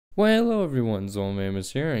Well, hello everyone,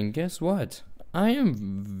 Zolmamus here, and guess what? I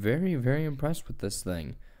am very, very impressed with this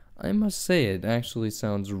thing. I must say, it actually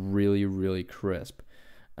sounds really, really crisp,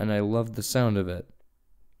 and I love the sound of it.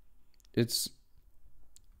 It's.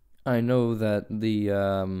 I know that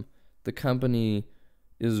the company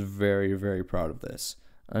is very, very proud of this.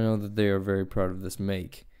 I know that they are very proud of this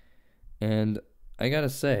make, and I gotta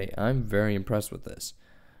say, I'm very impressed with this.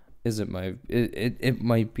 Is it my? It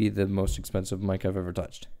might be the most expensive mic I've ever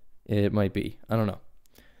touched. It might be. I don't know.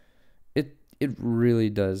 It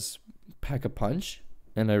really does pack a punch,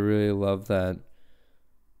 and I really love that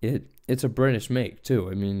it's a British make too.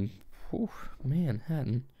 I mean, whew,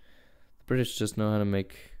 Manhattan. The British just know how to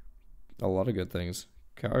make a lot of good things.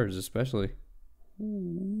 Cars especially.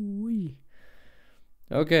 Ooh-wee.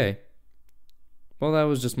 Okay. Well, that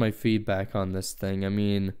was just my feedback on this thing. I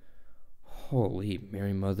mean, holy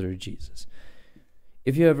Mary Mother of Jesus.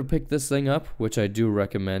 If you ever pick this thing up, which I do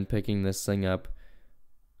recommend picking this thing up,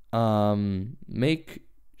 make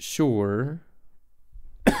sure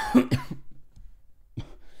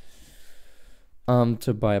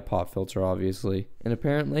to buy a pop filter, obviously. And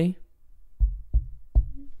apparently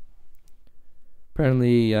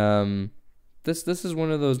this is one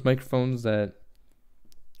of those microphones that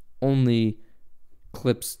only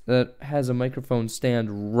clips, that has a microphone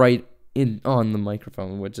stand right in on the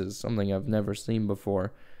microphone, which is something I've never seen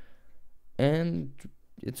before. And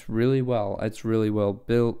it's really well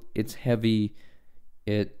built. It's heavy.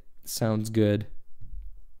 It sounds good.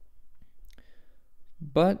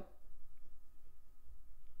 But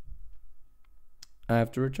I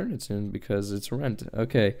have to return it soon because it's rent.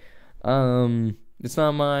 Okay. It's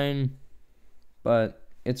not mine, but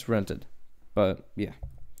it's rented. But yeah.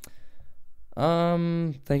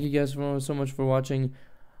 Thank you guys so much for watching.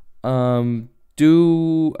 I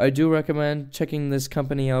do recommend checking this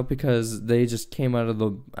company out because they just came out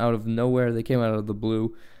of nowhere. They came out of the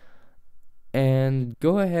blue. And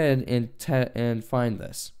go ahead and find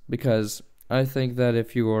this, because I think that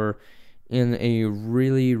if you're in a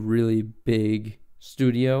really, really big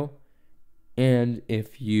studio, and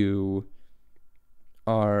if you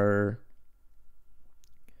are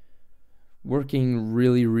working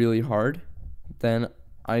really, really hard, then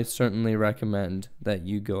I certainly recommend that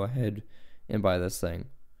you go ahead and buy this thing.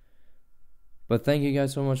 But thank you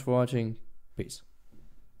guys so much for watching. Peace.